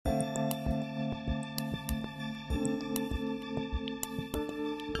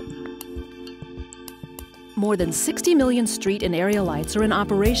More than 60 million street and area lights are in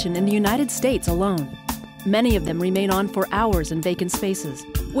operation in the United States alone. Many of them remain on for hours in vacant spaces,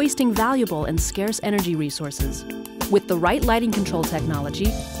 wasting valuable and scarce energy resources. With the right lighting control technology,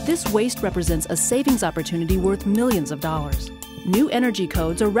 this waste represents a savings opportunity worth millions of dollars. New energy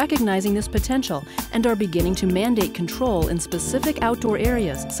codes are recognizing this potential and are beginning to mandate control in specific outdoor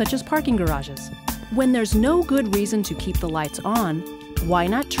areas, such as parking garages. When there's no good reason to keep the lights on, why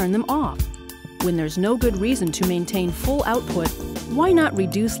not turn them off? When there's no good reason to maintain full output, why not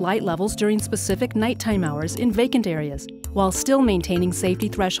reduce light levels during specific nighttime hours in vacant areas, while still maintaining safety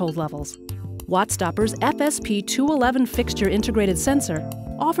threshold levels? Wattstopper's FSP-211 fixture integrated sensor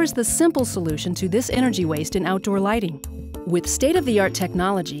offers the simple solution to this energy waste in outdoor lighting. With state-of-the-art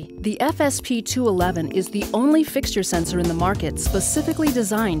technology, the FSP-211 is the only fixture sensor in the market specifically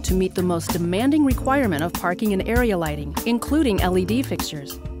designed to meet the most demanding requirement of parking and area lighting, including LED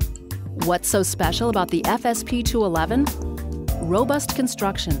fixtures. What's so special about the FSP-211? Robust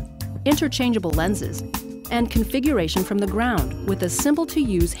construction, interchangeable lenses, and configuration from the ground with a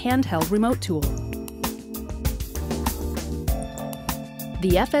simple-to-use handheld remote tool.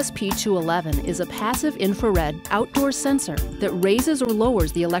 The FSP-211 is a passive infrared outdoor sensor that raises or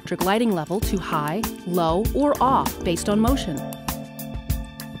lowers the electric lighting level to high, low, or off based on motion.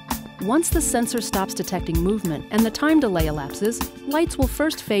 Once the sensor stops detecting movement and the time delay elapses, lights will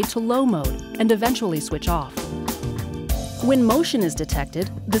first fade to low mode and eventually switch off. When motion is detected,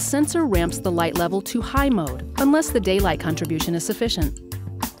 the sensor ramps the light level to high mode unless the daylight contribution is sufficient.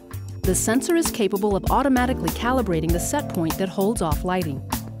 The sensor is capable of automatically calibrating the set point that holds off lighting.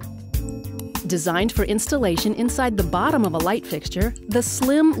 Designed for installation inside the bottom of a light fixture, the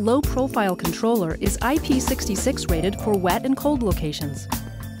slim, low-profile controller is IP66 rated for wet and cold locations.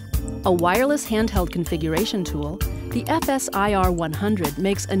 A wireless handheld configuration tool, the FSIR100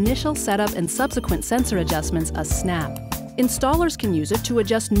 makes initial setup and subsequent sensor adjustments a snap. Installers can use it to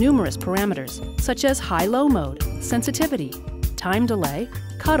adjust numerous parameters, such as high-low mode, sensitivity, time delay,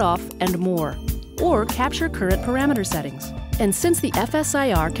 cutoff, and more, or capture current parameter settings. And since the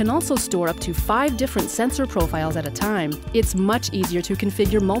FSIR can also store up to 5 different sensor profiles at a time, it's much easier to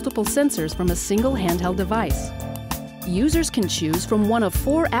configure multiple sensors from a single handheld device. Users can choose from one of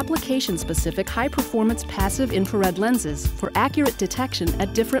 4 application-specific high-performance passive infrared lenses for accurate detection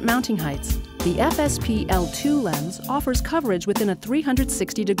at different mounting heights. The FSP-L2 lens offers coverage within a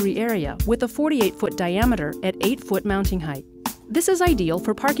 360-degree area with a 48-foot diameter at 8-foot mounting height. This is ideal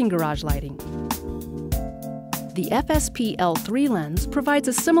for parking garage lighting. The FSP-L3 lens provides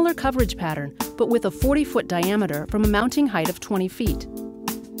a similar coverage pattern, but with a 40-foot diameter from a mounting height of 20 feet.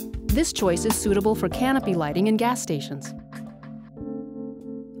 This choice is suitable for canopy lighting in gas stations.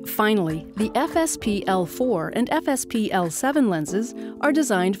 Finally, the FSP-L4 and FSP-L7 lenses are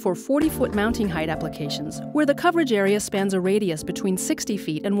designed for 40-foot mounting height applications, where the coverage area spans a radius between 60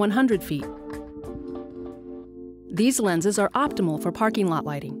 feet and 100 feet. These lenses are optimal for parking lot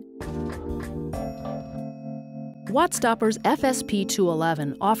lighting. Wattstopper's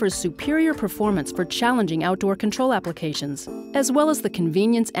FSP-211 offers superior performance for challenging outdoor control applications, as well as the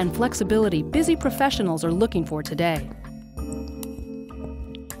convenience and flexibility busy professionals are looking for today.